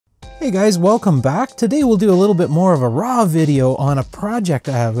Hey guys, welcome back. Today we'll do a little bit more of a raw video on a project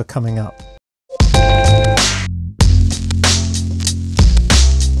I have coming up.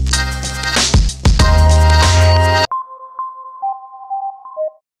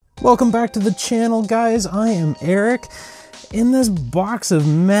 Welcome back to the channel, guys. I am Eric. In this box of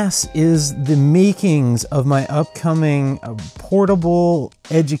mess is the makings of my upcoming portable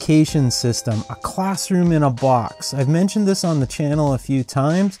education system, a classroom in a box. I've mentioned this on the channel a few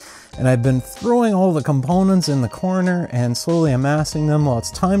times, and I've been throwing all the components in the corner and slowly amassing them. Well,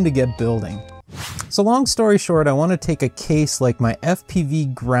 it's time to get building. So long story short, I want to take a case like my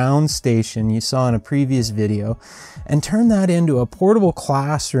FPV ground station you saw in a previous video and turn that into a portable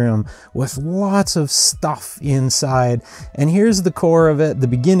classroom with lots of stuff inside. And here's the core of it, the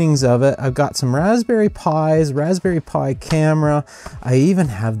beginnings of it. I've got some Raspberry Pis, Raspberry Pi camera. I even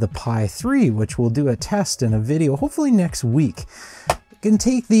have the Pi 3, which we'll do a test in a video, hopefully next week. You can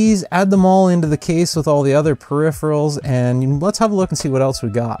take these, add them all into the case with all the other peripherals, and let's have a look and see what else we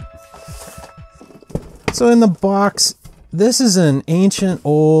got. So in the box, this is an ancient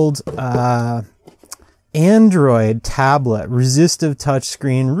old Android tablet, resistive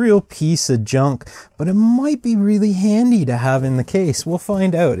touchscreen, real piece of junk, but it might be really handy to have in the case. We'll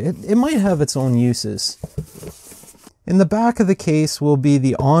find out. It might have its own uses. In the back of the case will be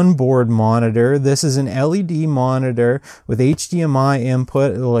the onboard monitor. This is an LED monitor with HDMI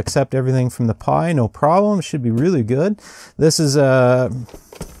input. It'll accept everything from the Pi, no problem. It should be really good. This is a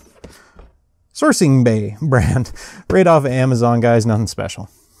Sourcing Bay brand, right off of Amazon, guys, nothing special.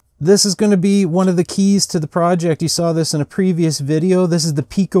 This is going to be one of the keys to the project. You saw this in a previous video. This is the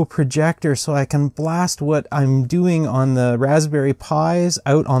Pico projector, so I can blast what I'm doing on the Raspberry Pis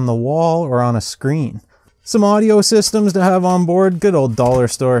out on the wall or on a screen. Some audio systems to have on board. Good old dollar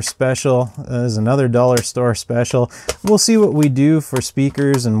store special. There's another dollar store special. We'll see what we do for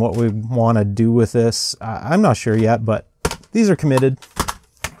speakers and what we want to do with this. I'm not sure yet, but these are committed.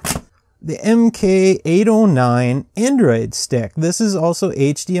 The MK809 Android stick. This is also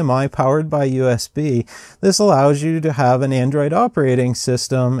HDMI powered by USB. This allows you to have an Android operating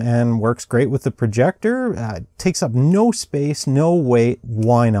system and works great with the projector. Takes up no space, no weight.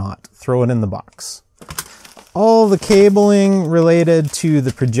 Why not? Throw it in the box. All the cabling related to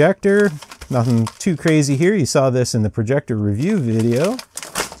the projector. Nothing too crazy here. You saw this in the projector review video.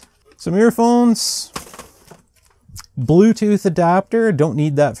 Some earphones. Bluetooth adapter, don't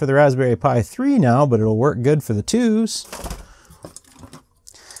need that for the Raspberry Pi 3 now, but it'll work good for the 2s.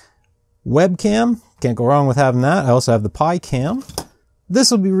 Webcam, can't go wrong with having that. I also have the Pi Cam. This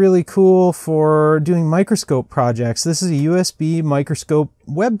will be really cool for doing microscope projects. This is a USB microscope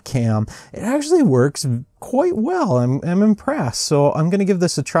webcam. It actually works quite well. I'm impressed. So I'm going to give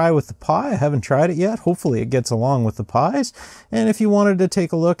this a try with the Pi. I haven't tried it yet. Hopefully it gets along with the Pis. And if you wanted to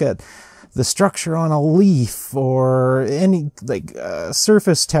take a look at the structure on a leaf or any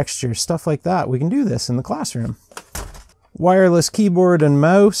surface texture, stuff like that, we can do this in the classroom. Wireless keyboard and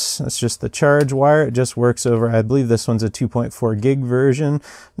mouse. That's just the charge wire. It just works over, I believe this one's a 2.4 gig version.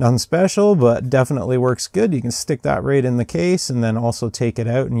 Nothing special, but definitely works good. You can stick that right in the case and then also take it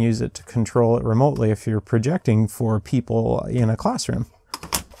out and use it to control it remotely if you're projecting for people in a classroom.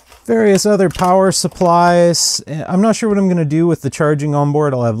 Various other power supplies. I'm not sure what I'm going to do with the charging on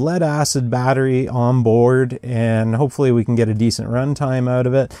board. I'll have lead acid battery on board and hopefully we can get a decent runtime out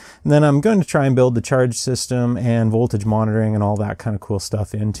of it. And then I'm going to try and build the charge system and voltage monitoring and all that kind of cool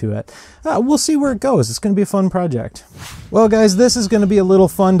stuff into it. We'll see where it goes. It's going to be a fun project. Well guys, this is going to be a little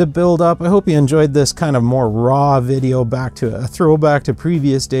fun to build up. I hope you enjoyed this kind of more raw video, back to a throwback to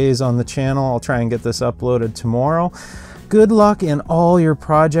previous days on the channel. I'll try and get this uploaded tomorrow. Good luck in all your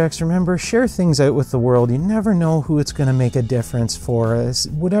projects. Remember, share things out with the world. You never know who it's going to make a difference for.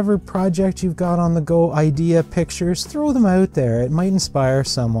 Whatever project you've got on the go, idea, pictures, throw them out there. It might inspire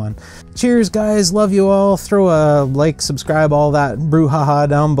someone. Cheers, guys. Love you all. Throw a like, subscribe, all that brouhaha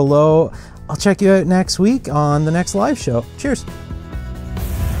down below. I'll check you out next week on the next live show. Cheers.